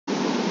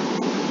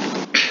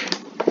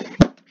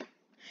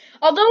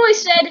Although I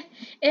said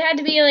it had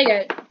to be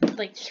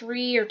like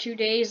 3 or 2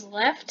 days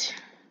left,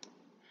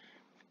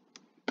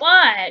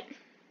 but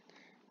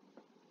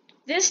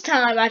this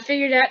time I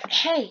figured out,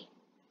 hey,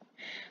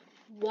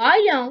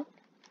 why don't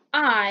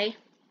I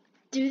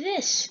do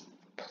this?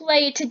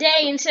 Play it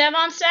today instead of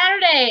on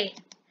Saturday.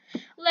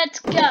 Let's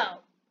go.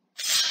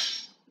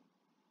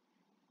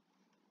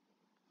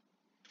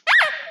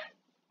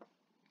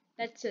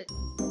 That's it.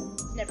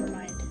 Never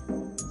mind.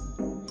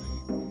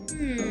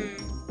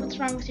 What's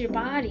wrong with your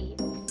body?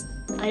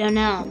 I don't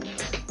know.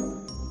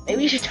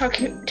 Maybe you should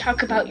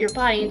talk about your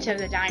body instead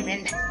of the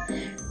diamond.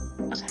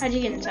 Also, how'd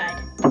you get inside?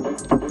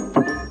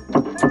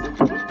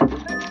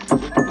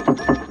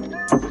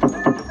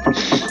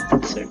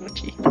 So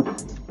glitchy.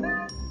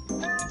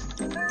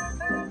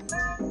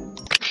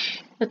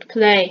 Let's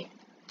play.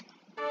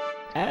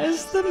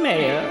 As the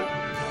mayor,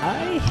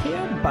 I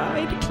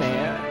hereby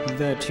declare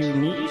the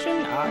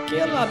Tunisian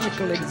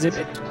archaeological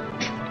exhibit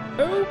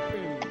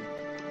open.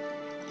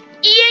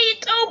 Yay,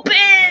 it's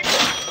open!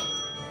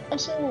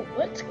 Also,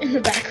 what's in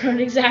the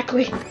background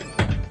exactly?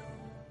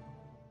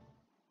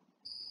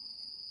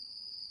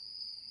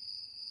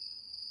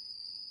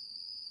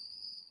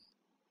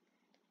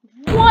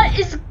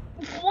 What?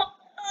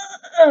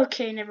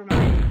 Okay, never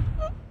mind.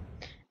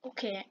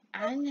 Okay,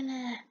 I'm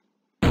gonna...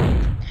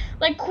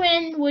 Like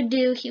Quinn would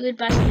do, he would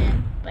bust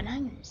in, but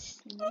I'm gonna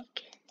sneak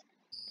in.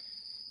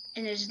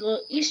 And there's a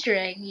little Easter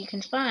egg you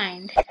can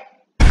find.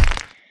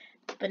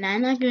 But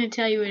I'm not gonna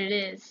tell you what it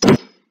is.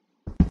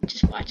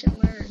 Just watch and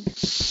learn.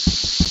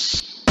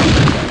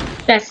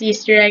 That's the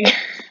Easter egg.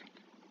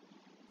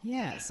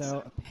 Yeah,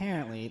 so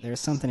apparently there's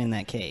something in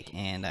that cake,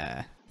 and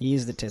he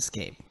used it to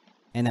escape.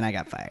 And then I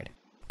got fired.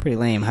 Pretty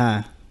lame,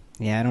 huh?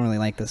 Yeah, I don't really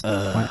like this.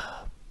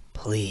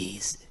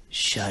 Please,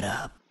 shut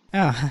up.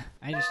 Oh,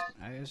 I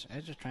was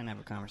just trying to have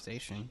a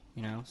conversation,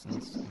 you know,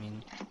 since, I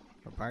mean,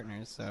 we're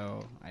partners,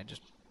 so I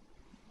just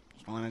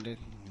wanted to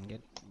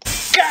get...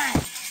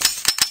 God!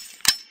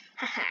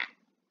 Haha.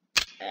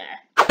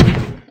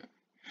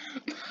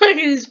 Look at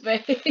his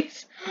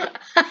face.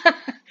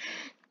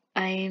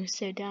 I am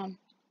so dumb.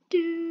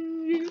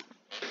 Dude.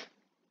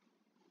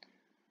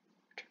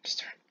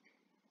 Start.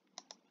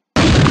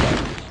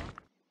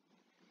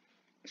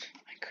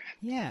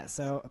 Yeah,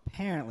 so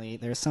apparently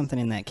there's something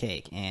in that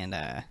cake, and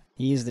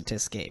he used it to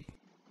escape.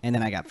 And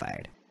then I got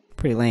fired.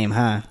 Pretty lame,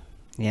 huh?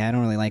 Yeah, I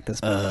don't really like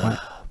this.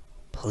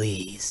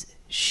 Please,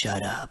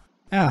 shut up.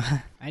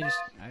 Oh, I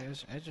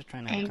was just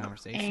trying to have a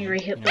conversation.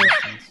 Angry Hitler. You know,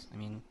 since, I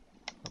mean,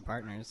 we're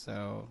partners,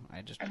 so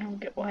I don't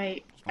get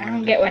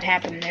what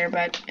happened there,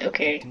 but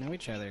okay. To know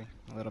each other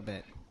a little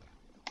bit.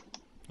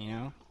 You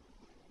know?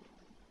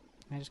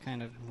 I just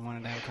kind of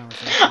wanted to have a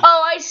conversation.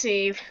 Oh, I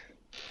see.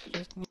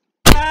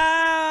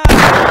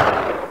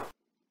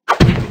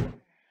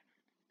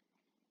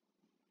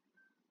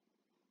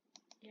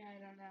 Yeah, I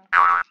don't know.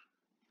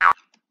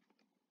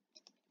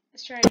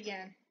 Let's try it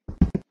again.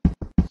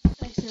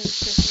 I accidentally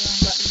pressed the wrong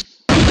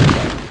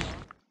button.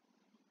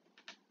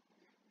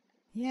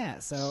 Yeah,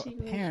 so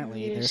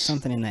apparently there's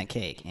something in that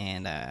cake,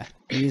 and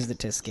he used it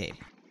to escape.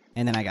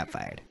 And then I got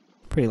fired.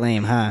 Pretty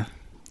lame, huh?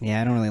 Yeah,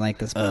 I don't really like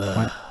this.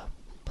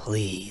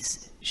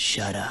 Please,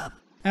 shut up.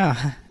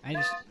 Oh, I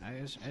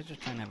was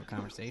just trying to have a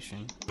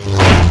conversation.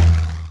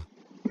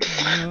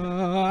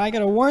 I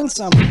gotta warn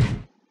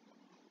someone.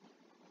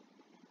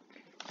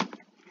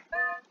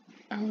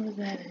 I don't know what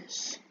that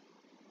is.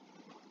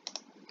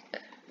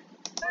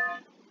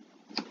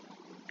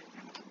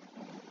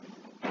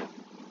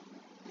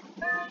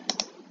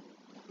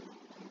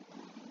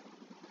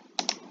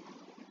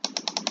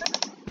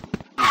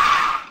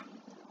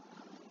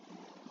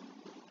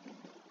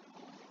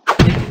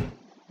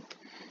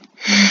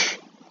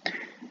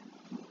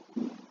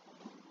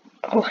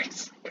 Oh, I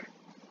see.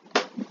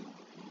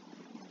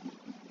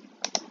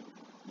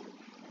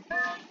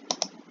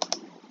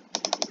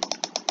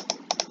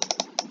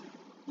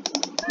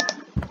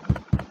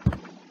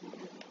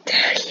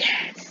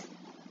 Yes.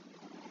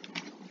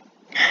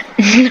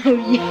 No,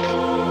 you.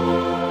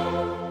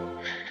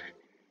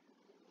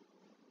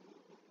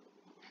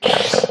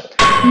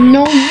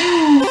 No,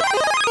 you.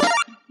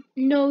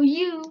 No,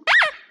 you.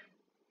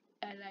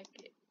 I like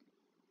it.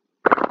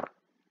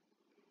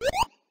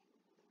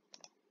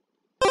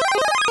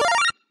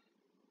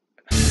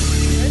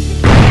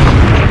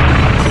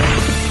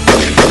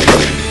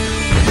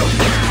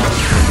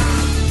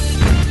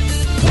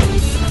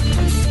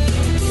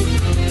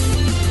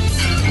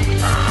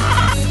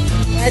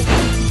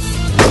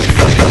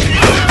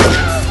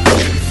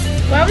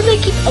 Why would they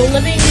keep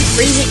living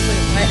freezing?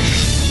 Wait, what?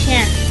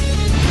 Can't.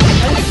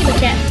 Why would they keep a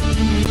cat?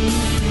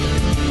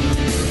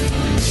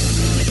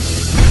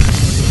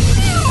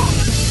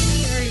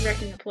 They're already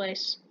wrecking the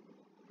place.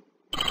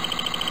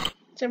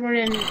 Somewhere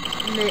in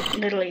the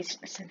Middle East,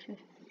 essentially.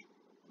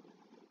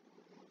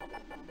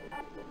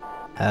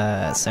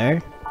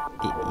 Sir?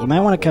 You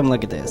might want to come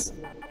look at this.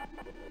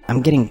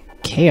 I'm getting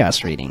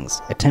chaos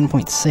readings at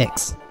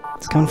 10.6.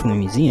 It's coming from the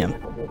museum.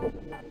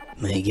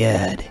 My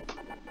god,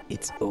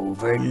 it's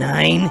over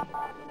 9?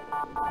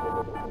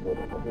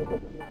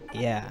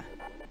 Yeah.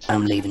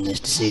 I'm leaving this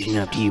decision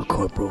up to you,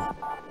 Corporal.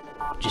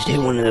 Just hit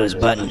one of those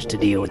buttons to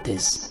deal with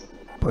this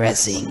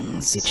pressing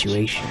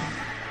situation.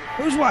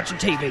 Who's watching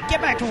TV?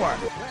 Get back to work!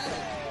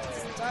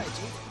 Sorry,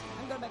 Chief.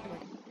 I'm going back to work.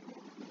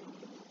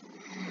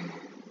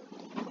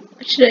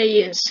 What should I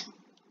use?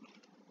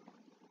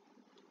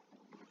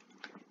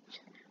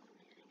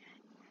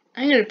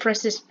 I'm gonna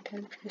press this.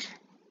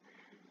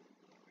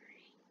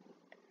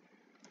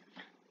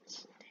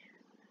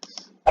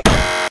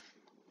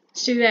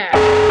 Let's do that.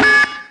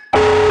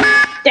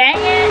 Dang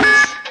it!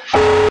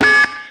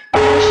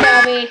 No,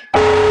 Shelby. I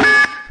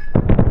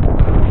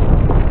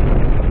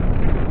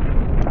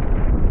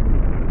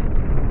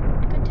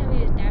couldn't tell if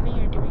he was dabbing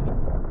or doing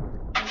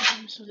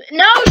something.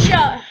 No,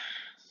 Shelby!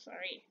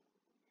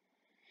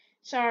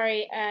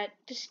 Sorry,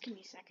 just give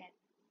me a second.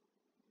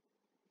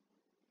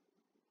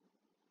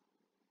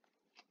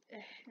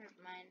 Never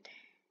mind.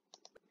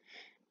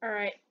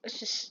 Alright, let's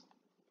just...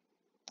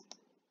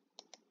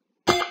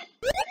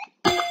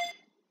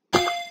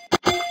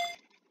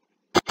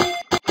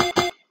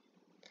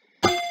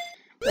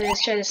 Wait,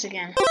 let's try this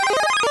again.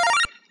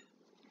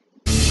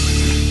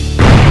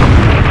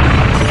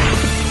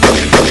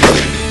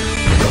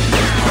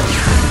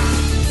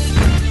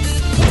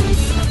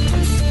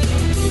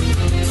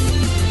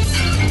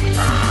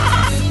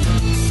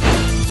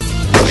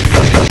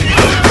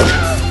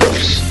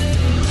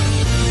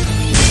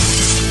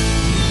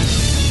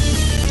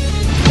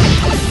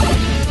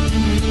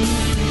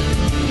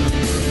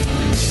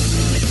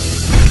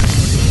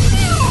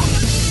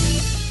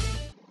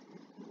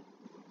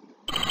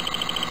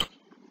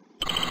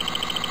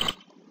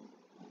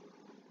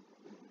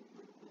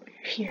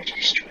 Here to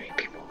destroy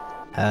people.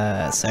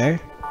 Sir?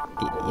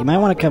 You might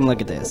want to come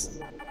look at this.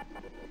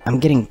 I'm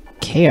getting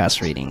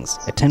chaos readings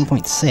at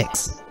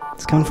 10.6.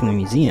 It's coming from the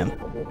museum.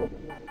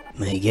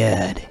 My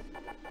God.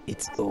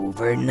 It's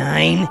over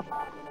 9?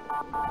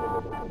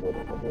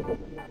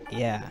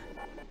 Yeah.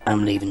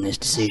 I'm leaving this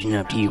decision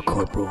up to you,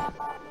 Corporal.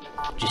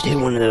 Just hit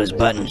one of those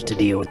buttons to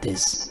deal with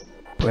this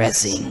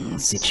pressing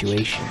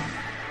situation.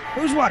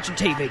 Who's watching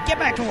TV? Get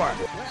back to work!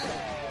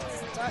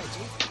 Sorry,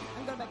 Chief.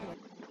 I'm going back to work.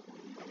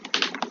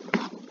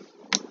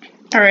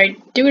 Alright,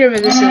 do whatever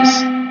this is.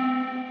 Oh,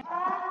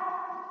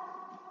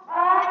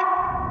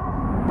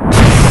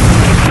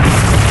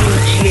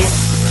 shit.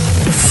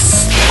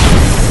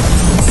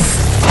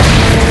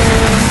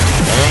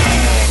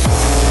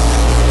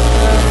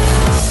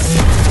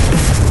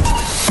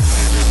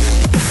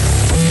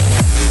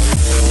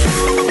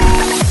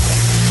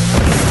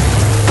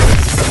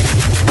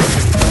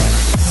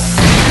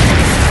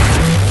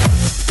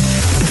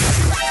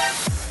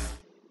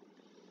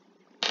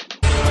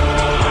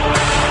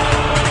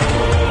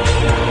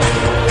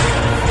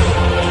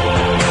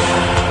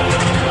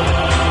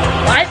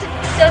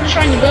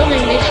 Destroying the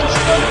building, they should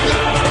still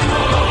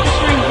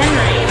destroying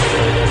Henry.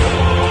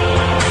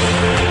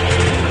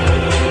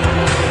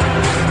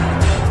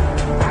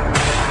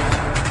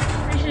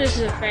 Pretty sure this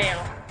is a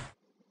fail.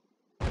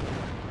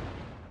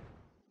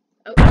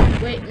 Oh,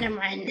 wait, never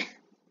mind.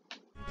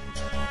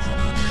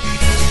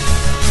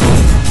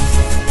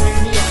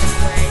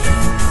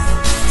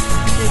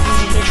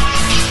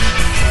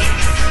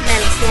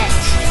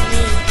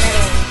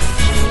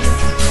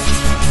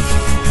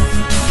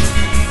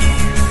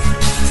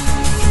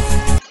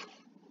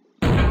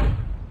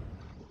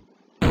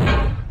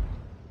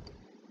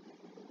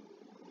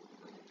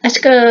 Let's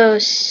go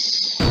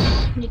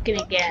sneak it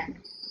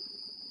again.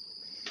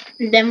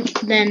 And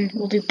then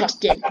we'll do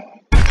busted.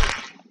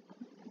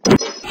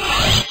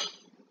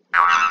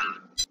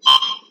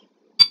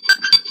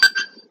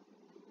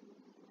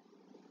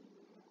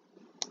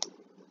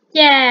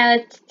 Yeah,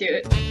 let's do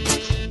it.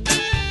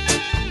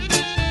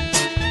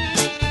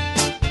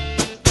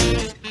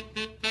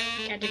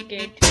 Got it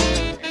good.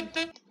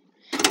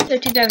 So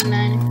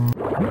 2009.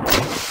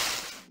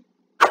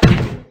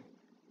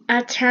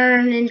 I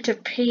turn into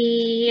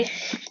P.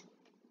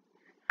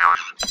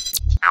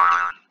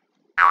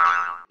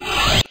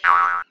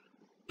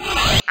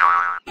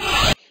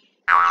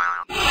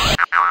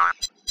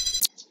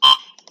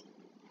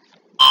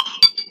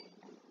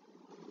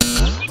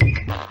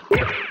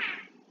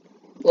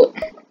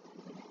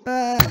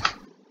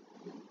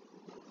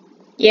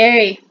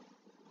 Yay.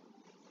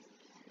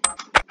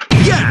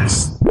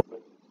 Yes!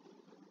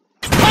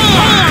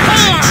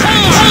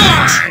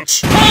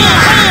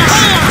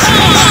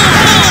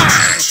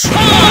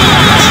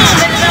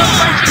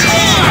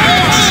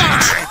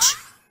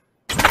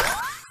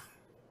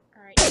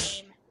 Alright,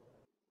 aim.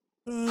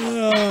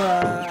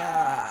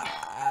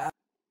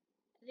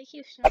 They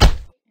keep showing.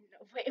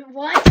 Wait,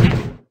 what?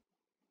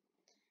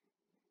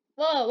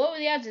 Whoa, what were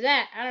the odds of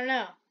that? I don't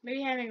know.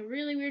 Maybe having a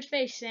really weird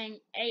face saying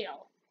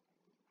ale.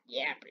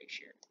 Yeah, pretty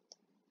sure.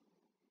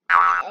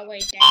 Oh,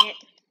 wait, dang it.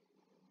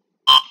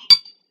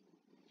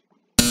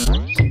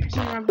 Pressing the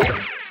wrong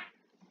button.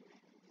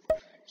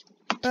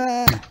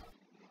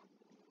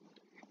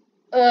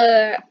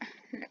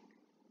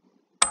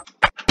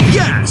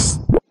 Yes!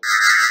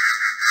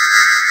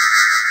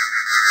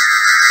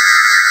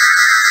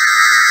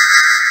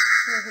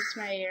 Oh, it hits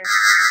my ear.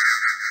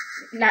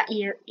 Not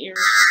ears.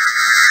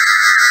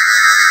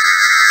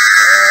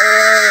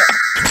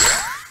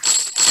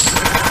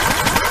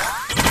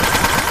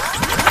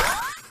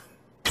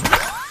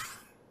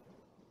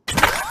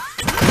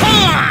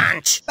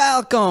 Punch!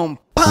 Falcon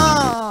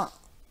punch!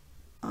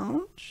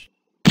 Punch!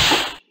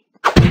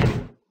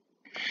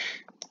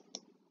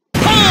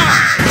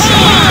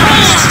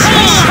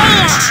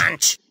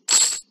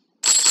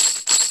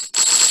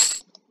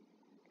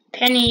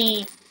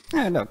 Penny.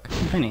 Oh, look,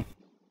 Penny.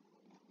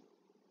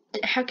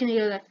 How can you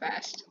go that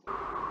fast?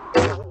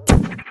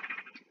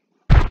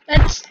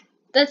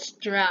 Let's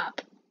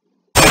drop.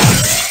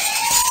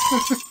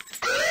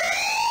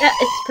 That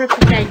is a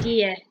perfect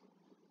idea.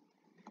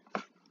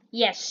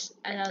 Yes,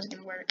 I thought it was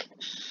gonna work.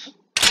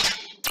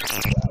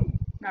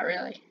 Not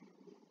really.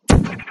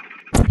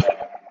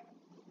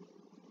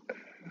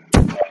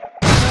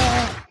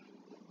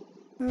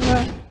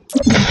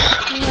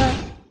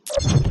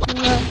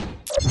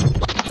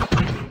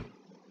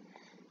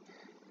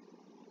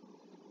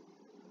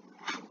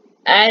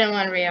 I don't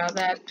want to read all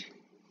that.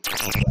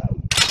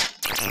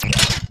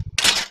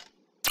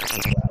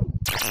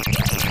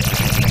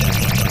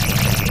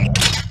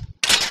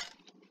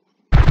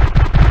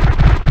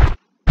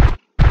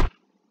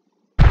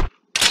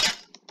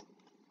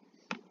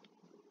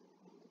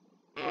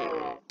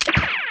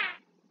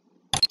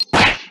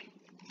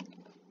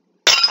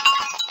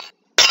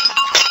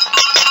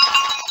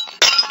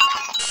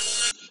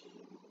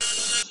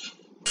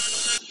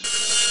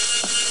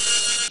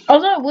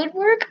 Although it would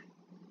work,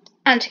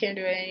 I'm just gonna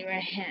do it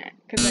anyway,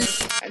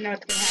 because I know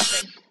it's gonna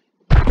happen.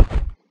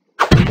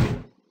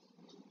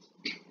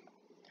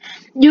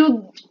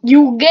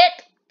 You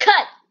get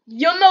cut.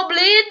 You no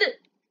bleed.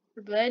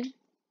 Or bled.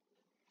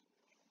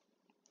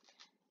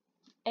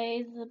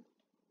 The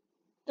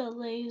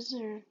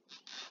laser.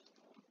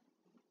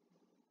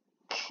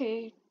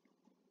 Okay.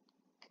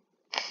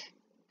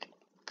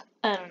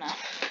 I don't know.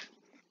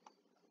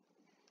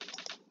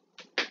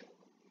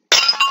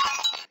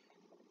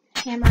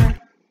 Hammer.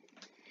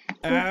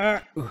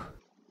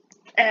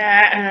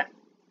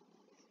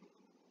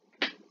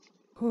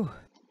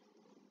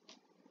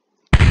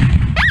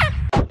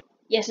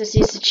 Yes, let's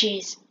use the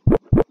cheese.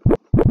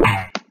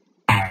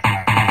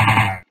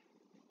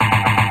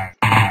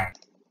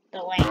 The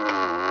wank.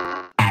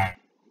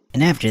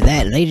 And after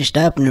that, they just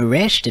up and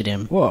arrested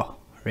him. Whoa,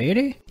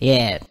 really?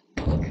 Yeah.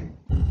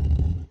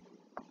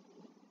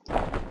 I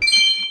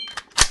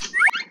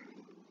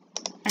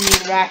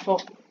need a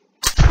rifle.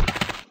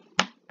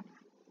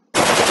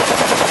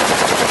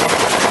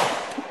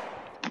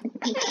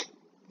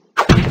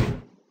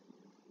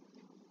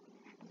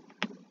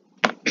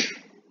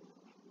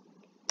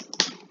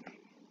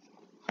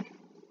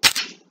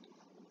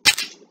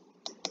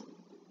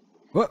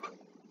 What?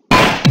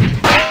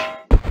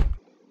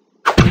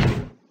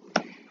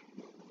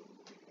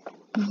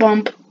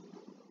 Bump.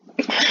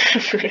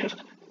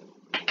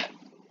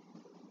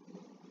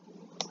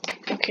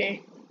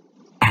 Okay.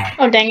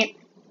 Oh, dang it.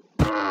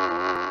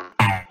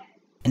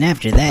 And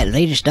after that,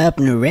 they just up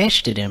and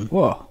arrested him.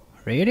 Whoa,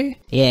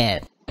 really? Yeah.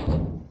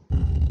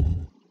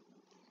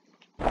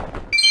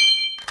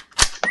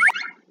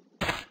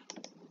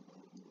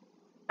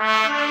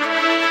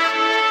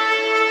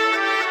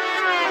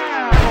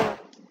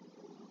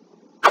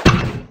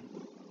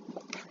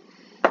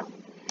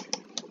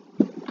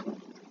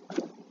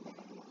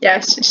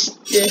 Yes, it's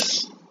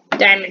this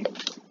diamond.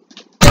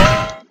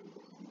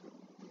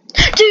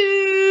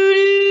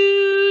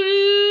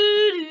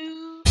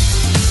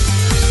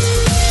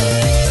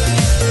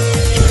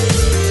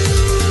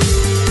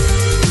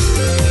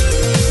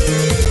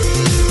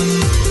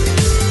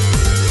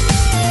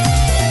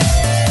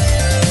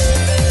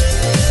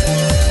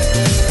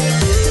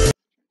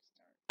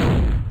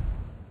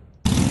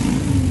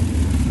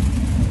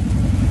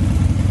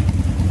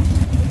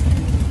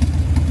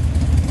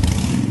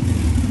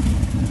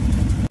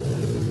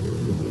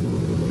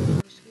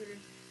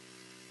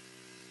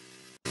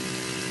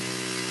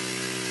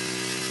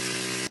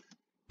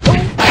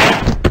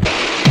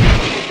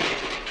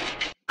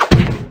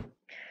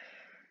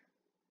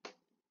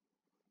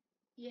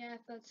 Yeah, I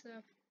thought so.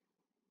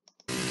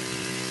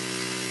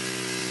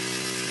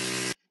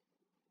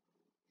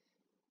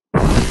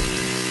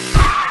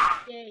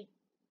 Yay.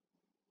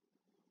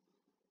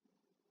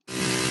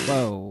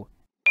 Whoa.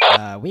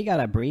 We got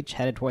a breach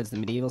headed towards the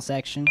medieval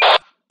section.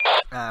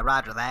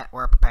 Roger that.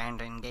 We're preparing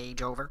to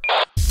engage, over.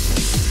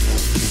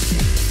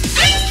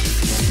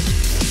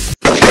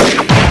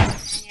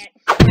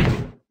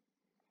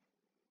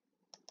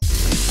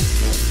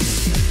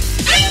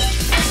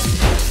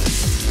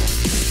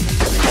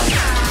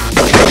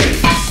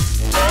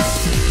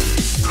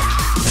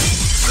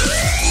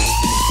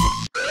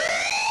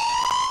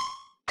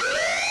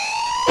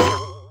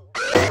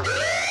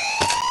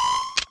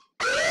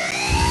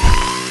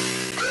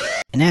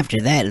 And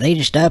after that, they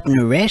just up and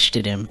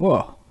arrested him.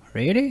 Whoa,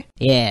 really?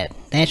 Yeah,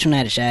 that's when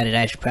I decided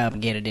I should probably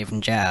get a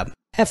different job.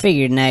 I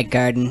figured night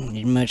guarding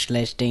is much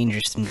less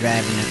dangerous than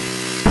driving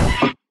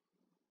a...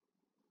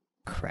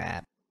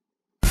 Crap.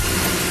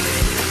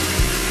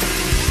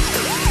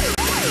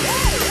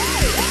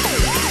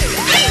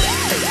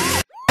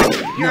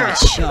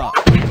 Nice shot.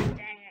 Dang it.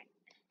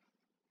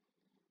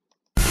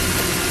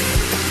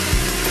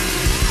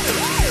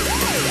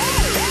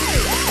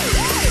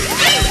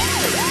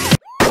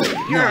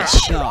 Nice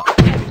shot. So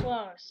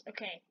close.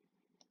 Okay.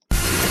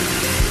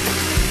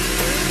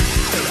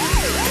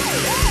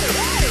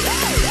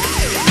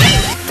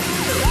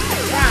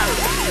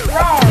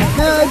 Wow.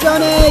 No,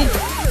 Johnny!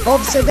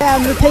 Officer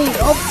down, repeat,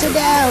 officer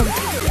down!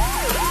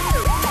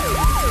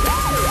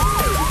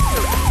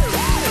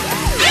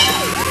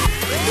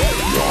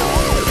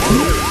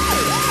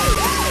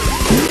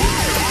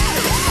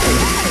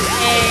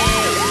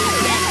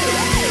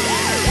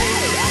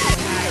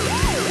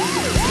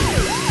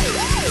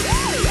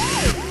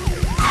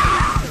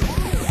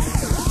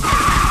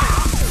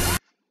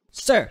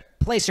 Sir,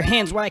 place your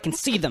hands where I can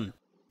see them.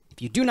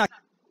 If you do not...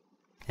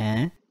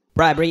 Huh?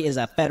 Bribery is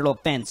a federal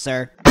offense,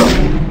 sir. I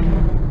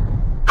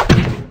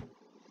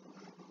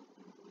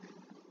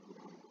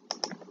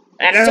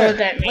don't know what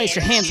that means. Place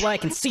your hands where I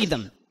can see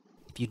them.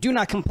 If you do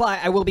not comply,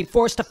 I will be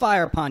forced to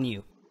fire upon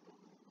you.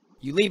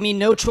 You leave me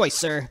no choice,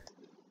 sir.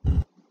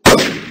 I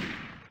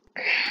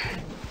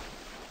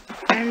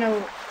don't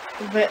know,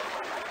 but...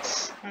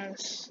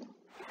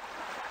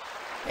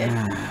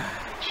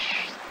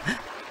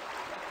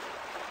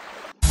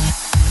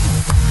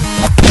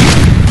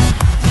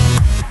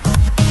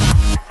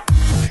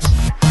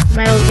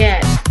 Metal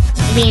get.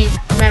 I mean,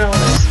 metal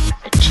is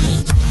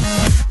achieved.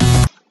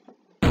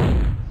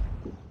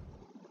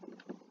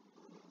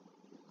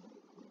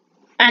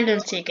 And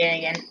don't see it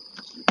again.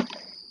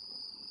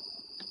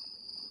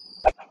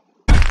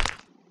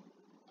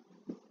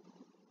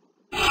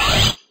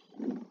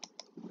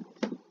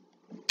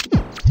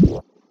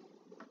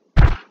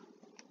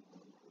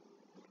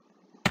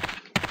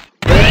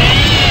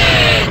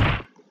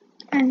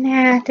 And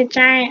now the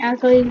giant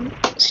ugly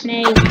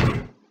snake.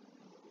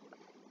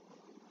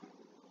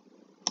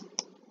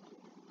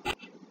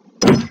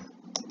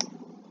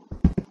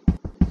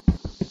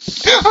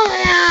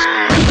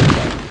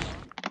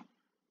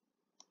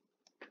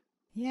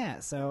 Yeah,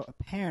 so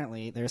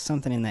apparently there's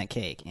something in that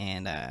cake,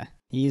 and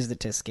he used it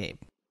to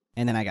escape.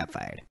 And then I got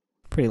fired.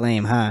 Pretty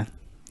lame, huh?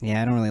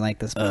 Yeah, I don't really like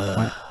this.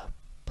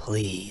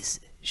 Please,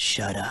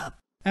 shut up.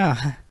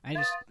 Oh,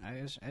 I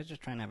was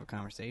just trying to have a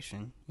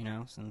conversation, you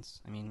know,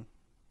 since, I mean,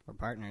 we're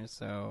partners,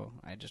 so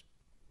I just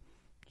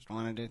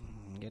wanted to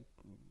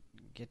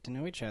get to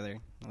know each other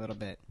a little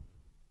bit,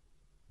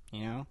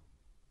 you know?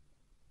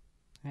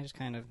 I just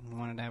kind of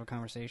wanted to have a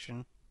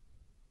conversation.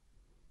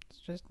 It's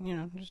just, you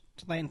know, just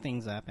to lighten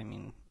things up. I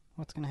mean,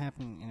 what's gonna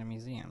happen in a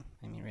museum?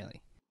 I mean, really.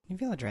 You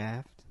feel a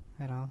draft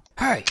at all?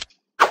 Hey!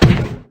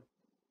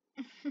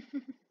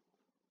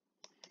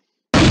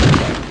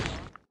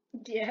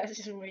 Yeah, I was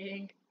just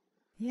waiting.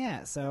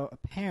 Yeah, so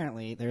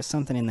apparently there's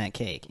something in that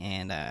cake,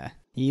 and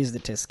he used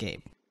it to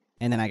escape.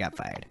 And then I got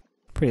fired.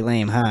 Pretty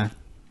lame, huh?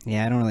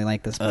 Yeah, I don't really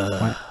like this.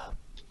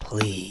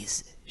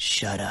 Please,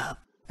 shut up.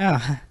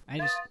 Oh,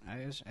 I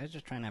was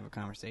just trying to have a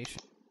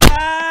conversation.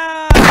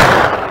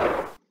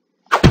 Ah!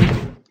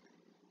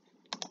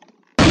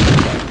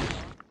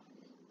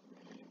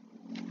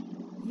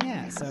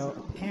 Yeah, so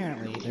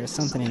apparently there's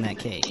something in that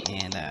cake,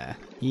 and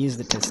he used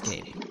it to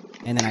escape.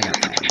 And then I got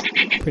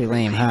fired. Pretty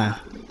lame, huh?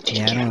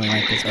 Yeah, I don't really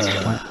like this.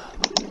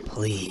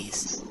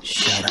 Please,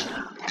 shut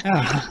up.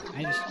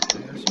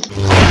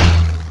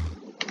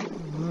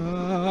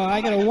 Oh,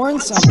 I gotta warn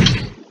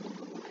someone.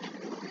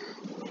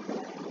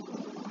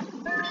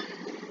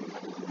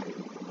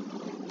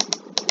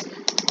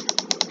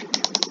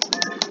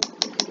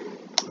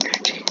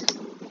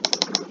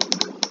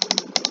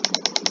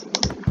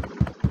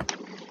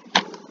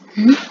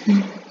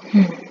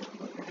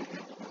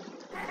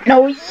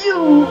 No,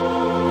 you!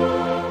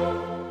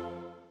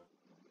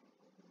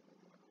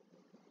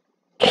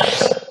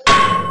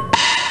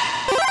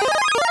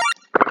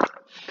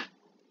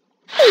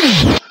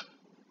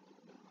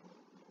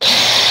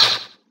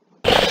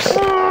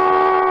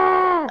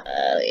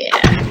 Oh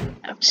yeah,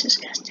 that was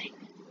disgusting.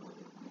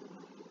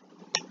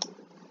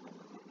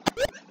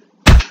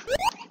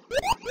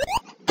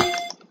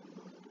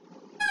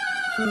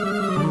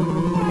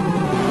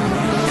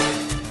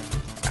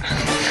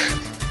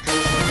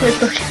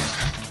 Look,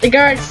 the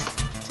guards.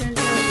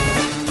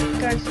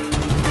 Guards.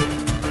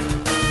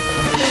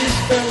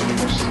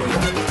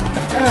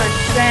 Oh,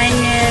 dang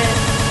it.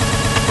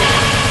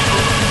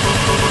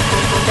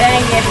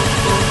 Dang it.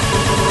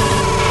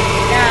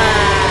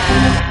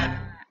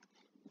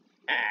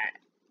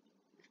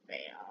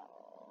 Fail.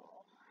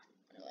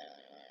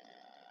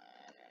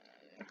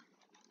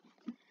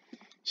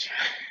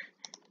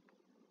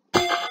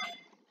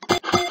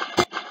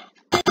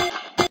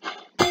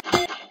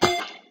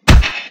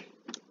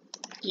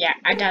 Yeah,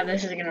 I doubt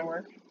this is gonna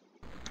work.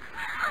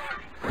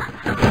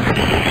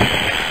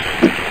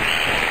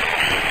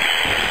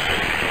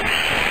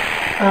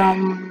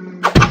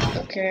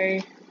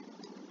 Okay.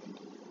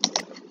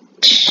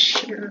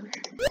 Sure.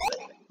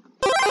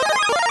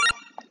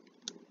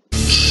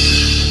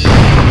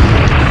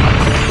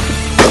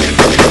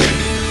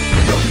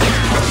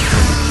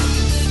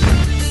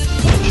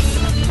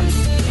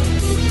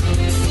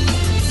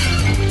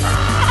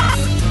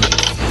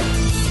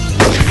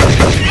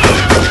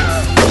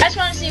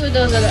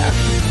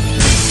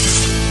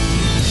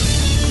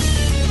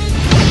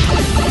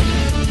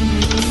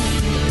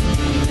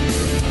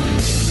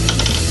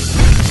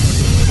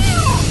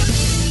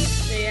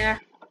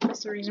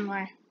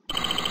 Why?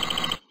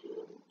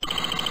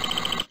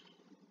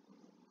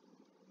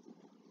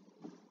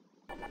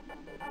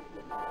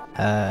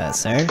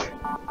 Sir?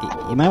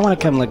 You might want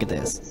to come look at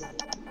this.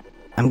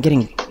 I'm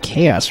getting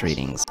chaos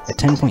readings at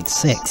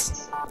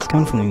 10.6. It's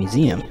coming from the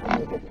museum.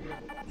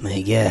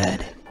 My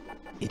god.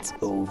 It's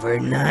over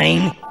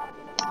 9?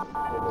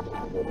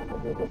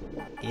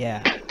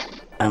 Yeah.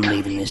 I'm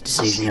leaving this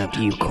decision up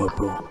to you,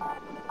 Corporal.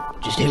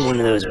 Just hit one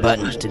of those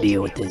buttons to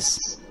deal with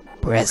this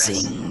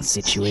pressing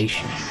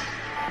situation.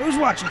 Who's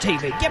watching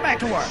TV? Get back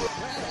to work!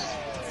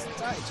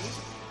 Sorry,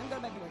 Chief. I'm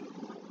going back to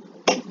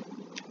work.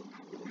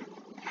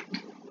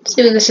 Let's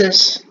see what this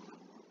is.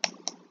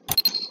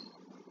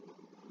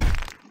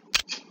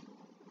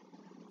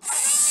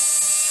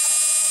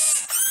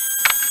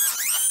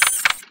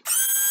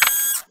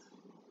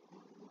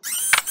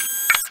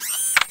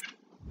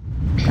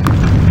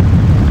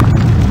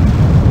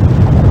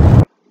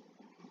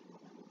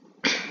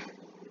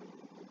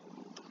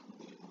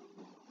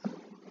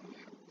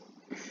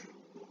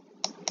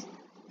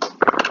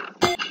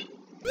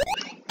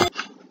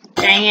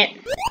 Dang it.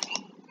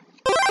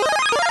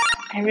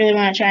 I really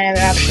want to try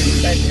another option,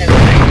 but never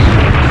mind.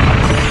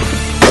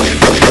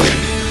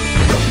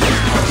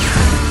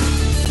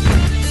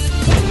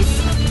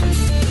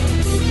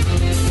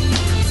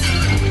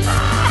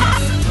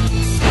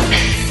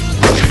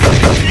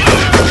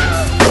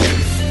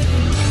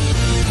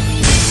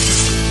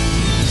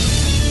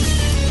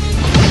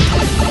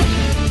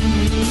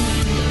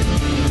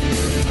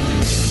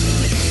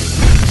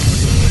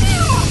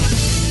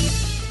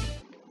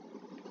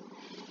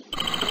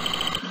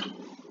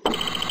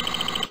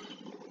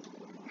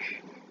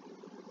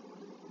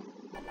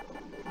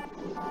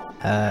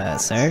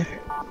 Sir?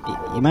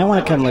 You might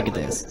want to come look at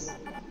this.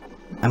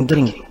 I'm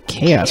getting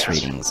chaos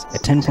readings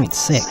at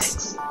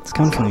 10.6. It's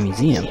coming from the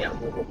museum.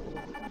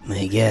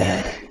 My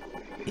god.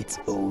 It's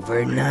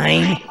over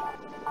 9?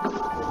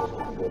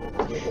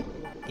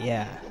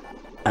 Yeah.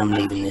 I'm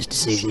leaving this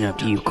decision up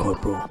to you,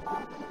 Corporal.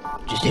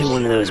 Just hit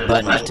one of those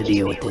buttons to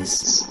deal with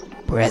this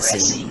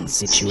pressing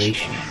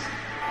situation.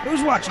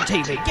 Who's watching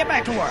TV? Get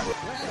back to work!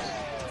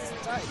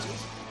 Sorry,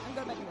 Chief. I'm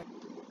going back to work.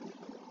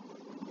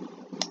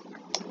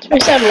 It's my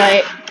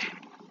satellite.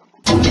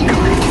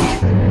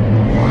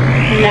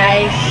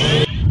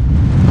 Nice.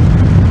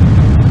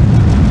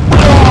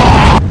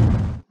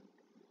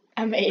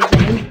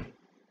 Amazing.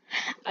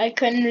 I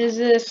couldn't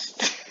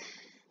resist.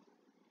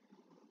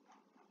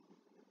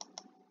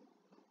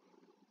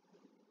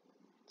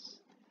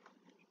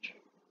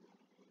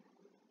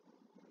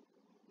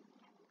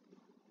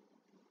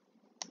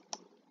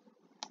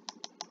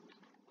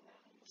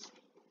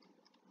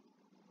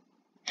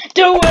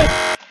 Do it!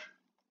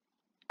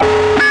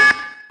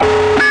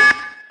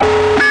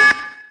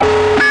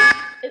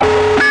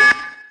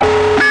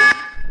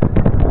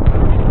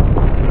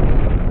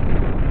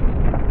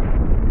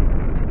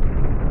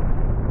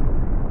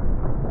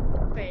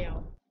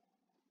 Fail.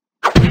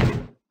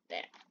 There.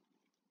 That.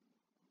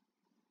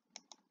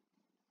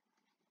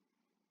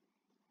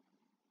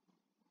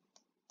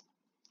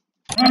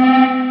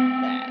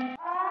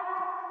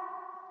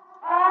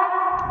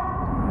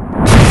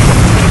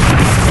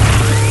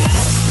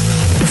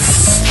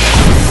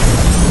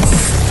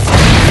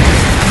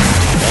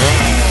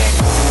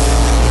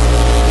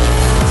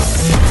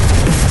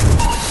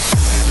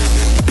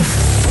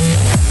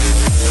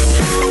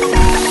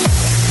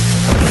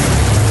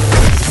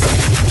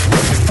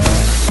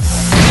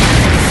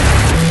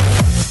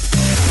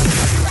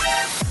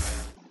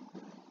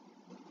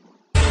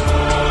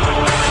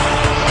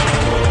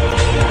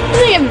 Is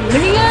it a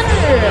minigun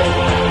or a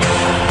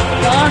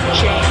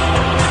blockchain?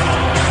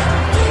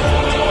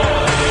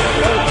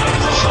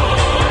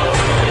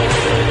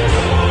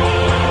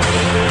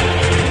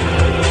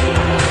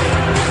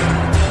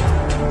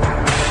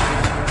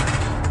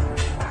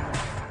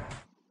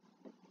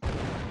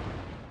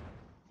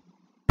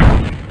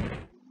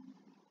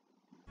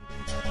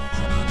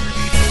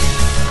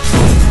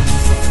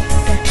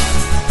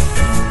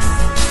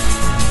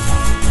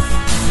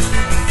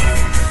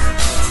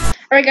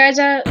 Alright guys,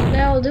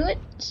 that'll do it.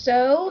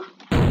 So,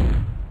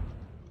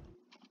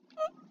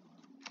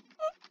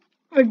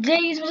 for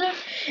today's episode,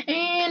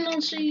 and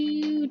I'll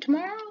see you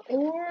tomorrow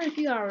or a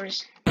few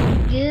hours.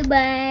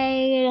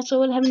 Goodbye. That's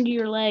what happened to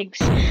your legs.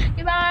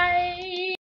 Goodbye.